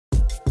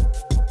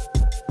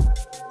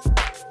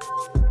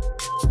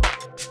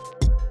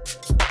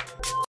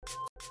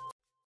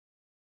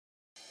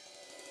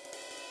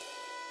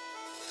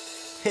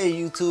Hey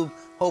YouTube,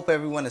 hope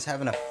everyone is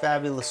having a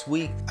fabulous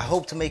week. I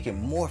hope to make it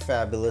more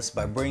fabulous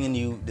by bringing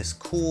you this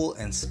cool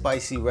and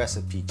spicy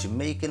recipe,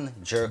 Jamaican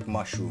jerk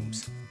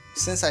mushrooms.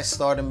 Since I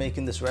started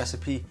making this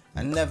recipe,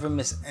 I never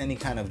miss any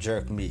kind of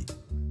jerk meat.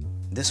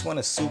 This one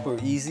is super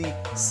easy,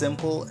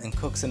 simple, and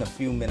cooks in a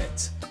few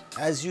minutes.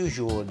 As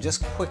usual,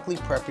 just quickly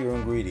prep your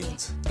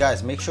ingredients.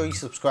 Guys, make sure you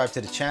subscribe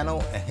to the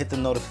channel and hit the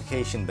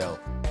notification bell.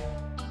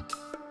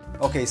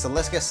 Okay, so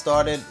let's get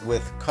started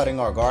with cutting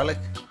our garlic.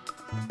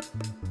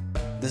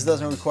 This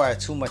doesn't require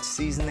too much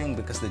seasoning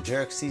because the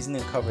jerk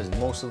seasoning covers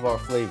most of our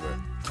flavor.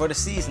 For the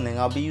seasoning,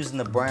 I'll be using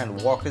the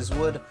brand Walker's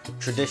Wood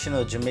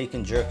traditional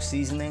Jamaican jerk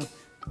seasoning.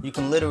 You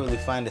can literally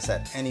find this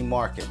at any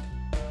market.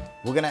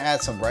 We're gonna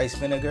add some rice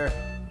vinegar.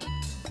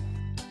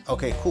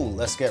 Okay, cool,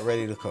 let's get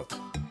ready to cook.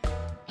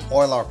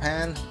 Oil our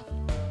pan,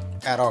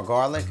 add our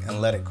garlic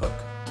and let it cook.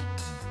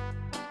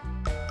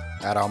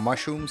 Add our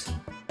mushrooms.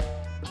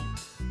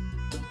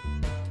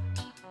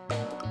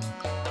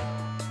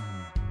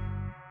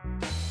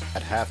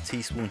 Add half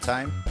teaspoon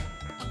thyme.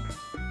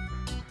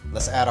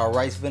 Let's add our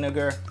rice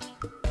vinegar,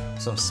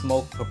 some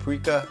smoked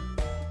paprika.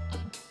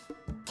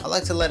 I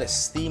like to let it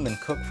steam and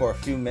cook for a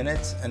few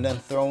minutes and then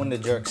throw in the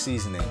jerk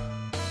seasoning.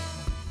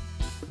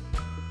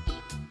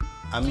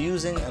 I'm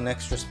using an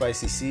extra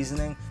spicy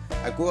seasoning.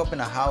 I grew up in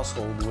a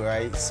household where I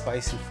ate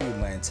spicy food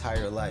my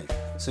entire life,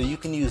 so you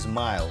can use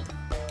mild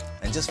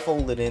and just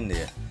fold it in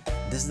there.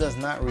 This does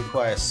not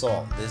require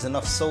salt. There's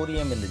enough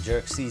sodium in the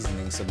jerk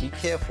seasoning, so be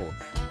careful.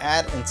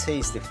 Add and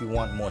taste if you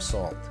want more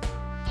salt.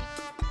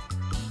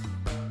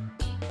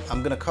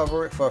 I'm gonna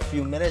cover it for a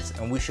few minutes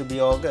and we should be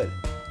all good.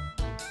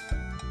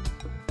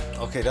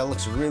 Okay, that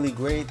looks really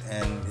great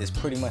and is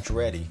pretty much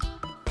ready.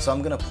 So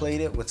I'm gonna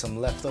plate it with some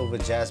leftover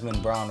jasmine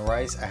brown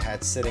rice I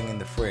had sitting in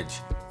the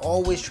fridge.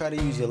 Always try to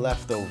use your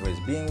leftovers.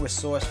 Being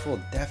resourceful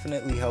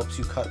definitely helps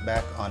you cut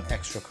back on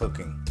extra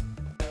cooking.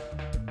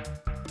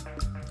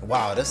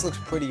 Wow, this looks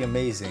pretty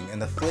amazing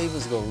and the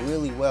flavors go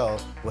really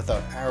well with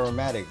our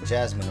aromatic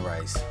jasmine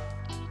rice.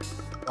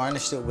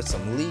 Garnished it with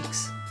some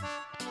leeks.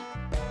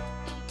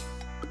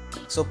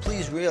 So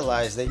please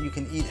realize that you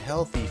can eat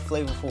healthy,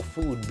 flavorful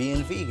food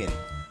being vegan.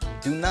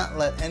 Do not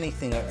let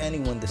anything or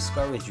anyone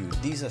discourage you.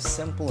 These are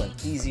simple and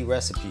easy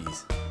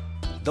recipes.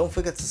 Don't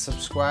forget to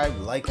subscribe,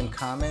 like, and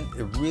comment.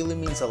 It really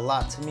means a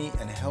lot to me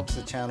and it helps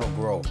the channel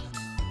grow.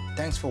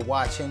 Thanks for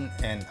watching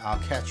and I'll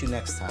catch you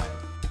next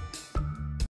time.